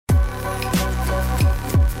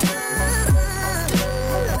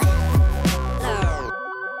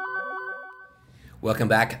Welcome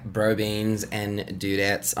back, bro beans and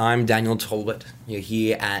dudettes. I'm Daniel Talbot. You're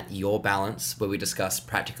here at Your Balance, where we discuss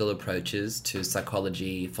practical approaches to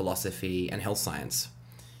psychology, philosophy, and health science.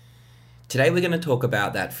 Today we're going to talk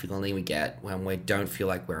about that feeling we get when we don't feel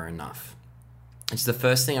like we're enough. It's the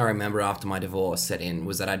first thing I remember after my divorce set in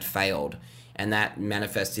was that I'd failed, and that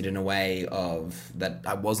manifested in a way of that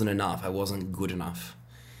I wasn't enough, I wasn't good enough.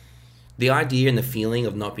 The idea and the feeling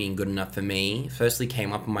of not being good enough for me firstly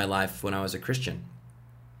came up in my life when I was a Christian.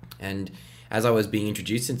 And as I was being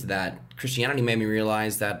introduced into that, Christianity made me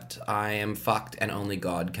realize that I am fucked and only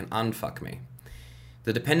God can unfuck me.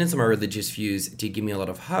 The dependence on my religious views did give me a lot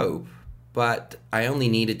of hope, but I only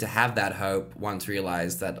needed to have that hope once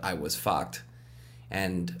realized that I was fucked.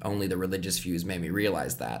 And only the religious views made me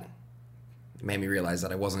realize that. It made me realize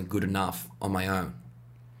that I wasn't good enough on my own.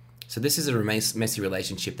 So this is a messy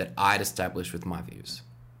relationship that I'd established with my views.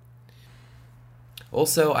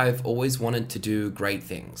 Also, I've always wanted to do great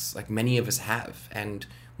things, like many of us have. And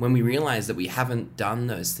when we realize that we haven't done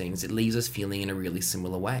those things, it leaves us feeling in a really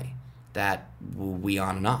similar way, that we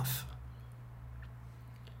aren't enough.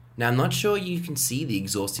 Now, I'm not sure you can see the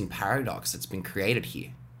exhausting paradox that's been created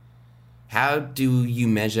here. How do you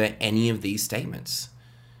measure any of these statements?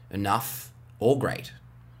 Enough or great?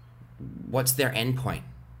 What's their endpoint?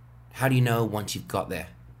 How do you know once you've got there?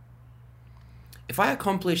 If I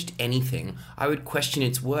accomplished anything, I would question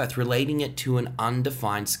its worth, relating it to an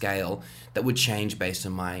undefined scale that would change based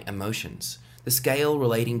on my emotions. The scale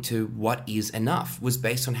relating to what is enough was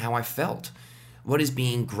based on how I felt. What is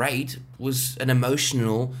being great was an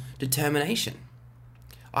emotional determination.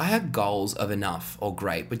 I had goals of enough or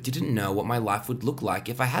great, but didn't know what my life would look like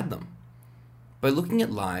if I had them. By looking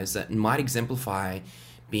at lives that might exemplify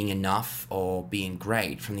being enough or being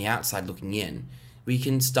great from the outside looking in, we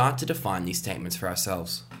can start to define these statements for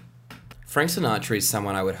ourselves. Frank Sinatra is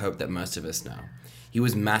someone I would hope that most of us know. He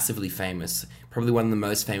was massively famous, probably one of the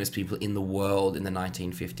most famous people in the world in the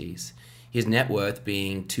 1950s. His net worth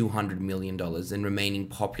being $200 million and remaining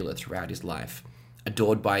popular throughout his life,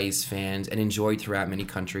 adored by his fans and enjoyed throughout many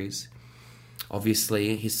countries.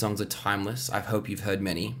 Obviously, his songs are timeless. I hope you've heard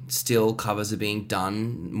many. Still, covers are being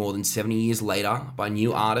done more than 70 years later by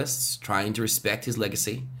new artists trying to respect his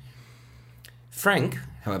legacy. Frank,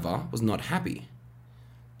 however, was not happy.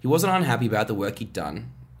 He wasn't unhappy about the work he'd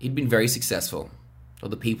done. He'd been very successful, or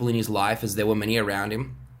the people in his life, as there were many around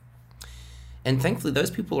him. And thankfully, those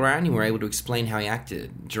people around him were able to explain how he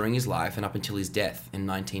acted during his life and up until his death in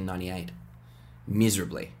 1998.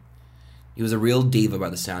 Miserably. He was a real diva by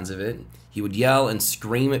the sounds of it. He would yell and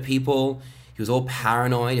scream at people. He was all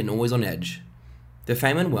paranoid and always on edge. The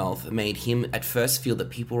fame and wealth made him at first feel that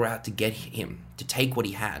people were out to get him, to take what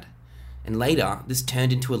he had. And later, this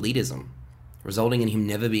turned into elitism, resulting in him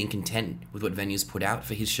never being content with what venues put out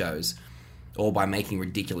for his shows, or by making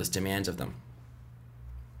ridiculous demands of them.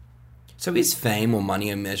 So is fame or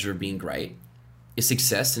money a measure of being great? Is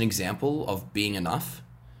success an example of being enough?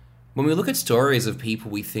 When we look at stories of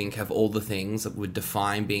people we think have all the things that would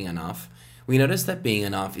define being enough, we notice that being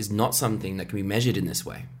enough is not something that can be measured in this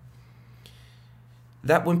way.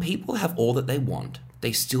 That when people have all that they want,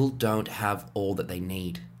 they still don't have all that they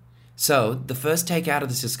need. So, the first take out of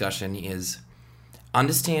this discussion is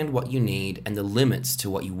understand what you need and the limits to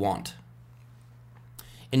what you want.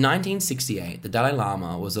 In 1968, the Dalai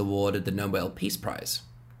Lama was awarded the Nobel Peace Prize.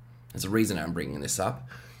 There's a reason I'm bringing this up.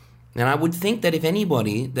 And I would think that if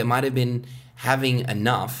anybody that might have been having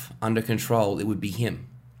enough under control, it would be him.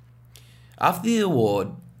 After the award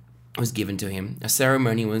was given to him, a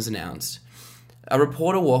ceremony was announced. A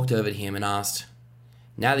reporter walked over to him and asked,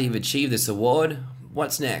 "Now that you've achieved this award,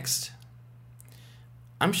 what's next?"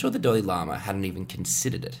 I'm sure the Dalai Lama hadn't even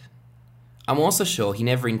considered it. I'm also sure he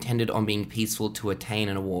never intended on being peaceful to attain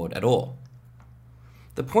an award at all.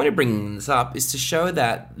 The point of bringing this up is to show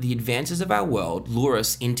that the advances of our world lure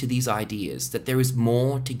us into these ideas that there is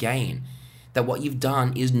more to gain, that what you've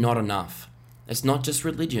done is not enough. It's not just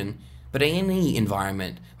religion, but any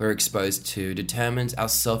environment we're exposed to determines our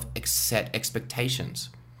self-set expectations.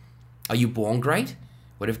 Are you born great?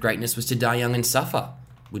 What if greatness was to die young and suffer?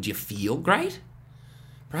 Would you feel great?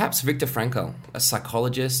 Perhaps Viktor Frankl, a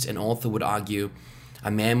psychologist and author, would argue,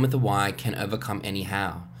 a man with a why can overcome any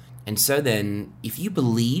how. And so then, if you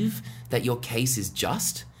believe that your case is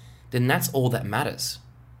just, then that's all that matters.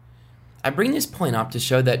 I bring this point up to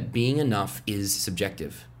show that being enough is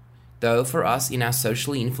subjective, though for us in our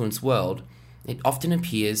socially influenced world, it often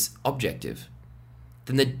appears objective.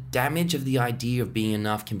 Then the damage of the idea of being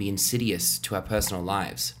enough can be insidious to our personal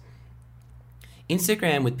lives.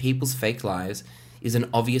 Instagram with people's fake lives is an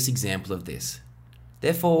obvious example of this.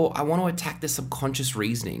 Therefore, I want to attack the subconscious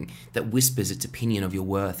reasoning that whispers its opinion of your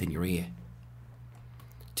worth in your ear.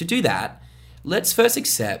 To do that, let's first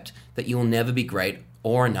accept that you will never be great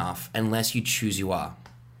or enough unless you choose you are.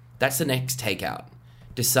 That's the next takeout.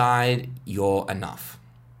 Decide you're enough.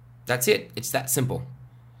 That's it. It's that simple.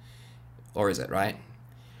 Or is it, right?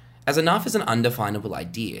 As enough is an undefinable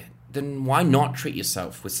idea, then why not treat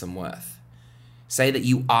yourself with some worth? Say that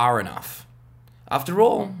you are enough. After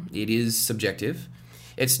all, it is subjective.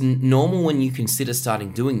 It's normal when you consider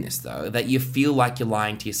starting doing this, though, that you feel like you're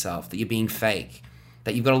lying to yourself, that you're being fake,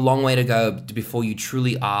 that you've got a long way to go before you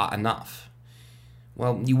truly are enough.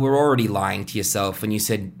 Well, you were already lying to yourself when you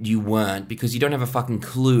said you weren't, because you don't have a fucking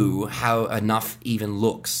clue how enough even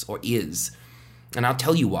looks or is. And I'll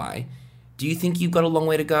tell you why. Do you think you've got a long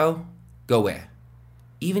way to go? Go where?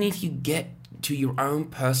 Even if you get to your own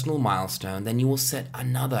personal milestone, then you will set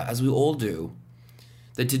another, as we all do.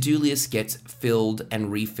 The to-do list gets filled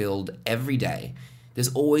and refilled every day.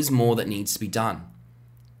 There's always more that needs to be done.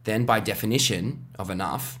 Then, by definition of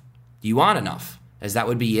enough, you aren't enough, as that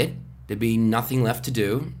would be it. There'd be nothing left to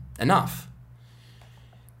do. Enough.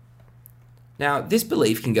 Now, this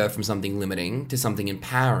belief can go from something limiting to something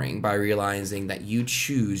empowering by realizing that you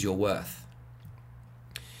choose your worth.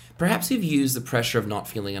 Perhaps you've used the pressure of not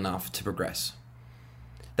feeling enough to progress,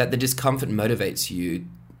 that the discomfort motivates you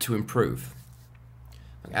to improve.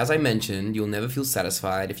 As I mentioned, you'll never feel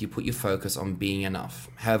satisfied if you put your focus on being enough.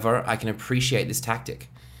 However, I can appreciate this tactic.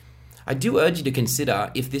 I do urge you to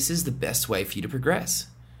consider if this is the best way for you to progress.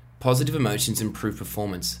 Positive emotions improve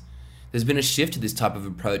performance. There's been a shift to this type of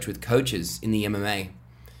approach with coaches in the MMA.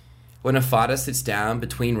 When a fighter sits down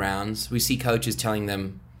between rounds, we see coaches telling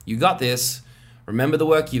them, "You got this, remember the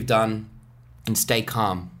work you've done, and stay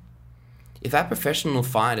calm." If our professional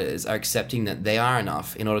fighters are accepting that they are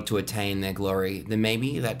enough in order to attain their glory, then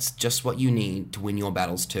maybe that's just what you need to win your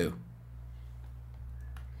battles too.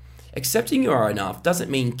 Accepting you are enough doesn't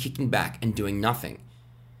mean kicking back and doing nothing.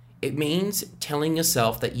 It means telling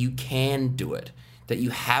yourself that you can do it, that you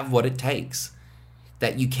have what it takes,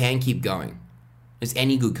 that you can keep going, as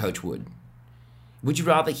any good coach would. Would you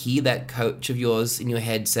rather hear that coach of yours in your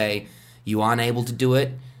head say, "You aren't able to do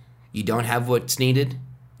it, you don't have what's needed,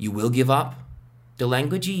 you will give up"? The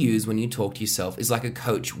language you use when you talk to yourself is like a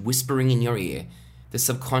coach whispering in your ear. The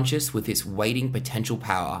subconscious, with its waiting potential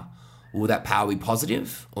power, will that power be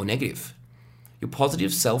positive or negative? Your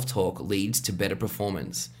positive self-talk leads to better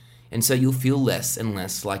performance, and so you'll feel less and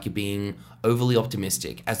less like you're being overly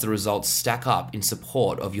optimistic as the results stack up in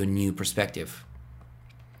support of your new perspective.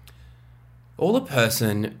 All a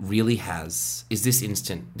person really has is this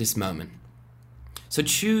instant, this moment. So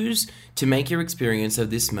choose to make your experience of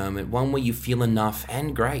this moment one where you feel enough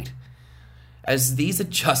and great, as these are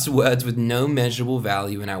just words with no measurable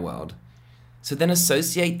value in our world. So then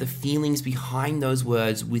associate the feelings behind those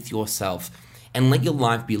words with yourself and let your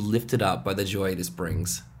life be lifted up by the joy this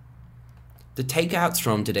brings. The takeouts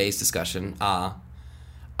from today's discussion are: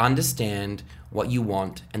 understand what you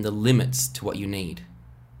want and the limits to what you need.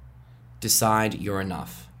 Decide you're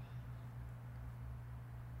enough.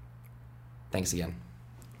 Thanks again.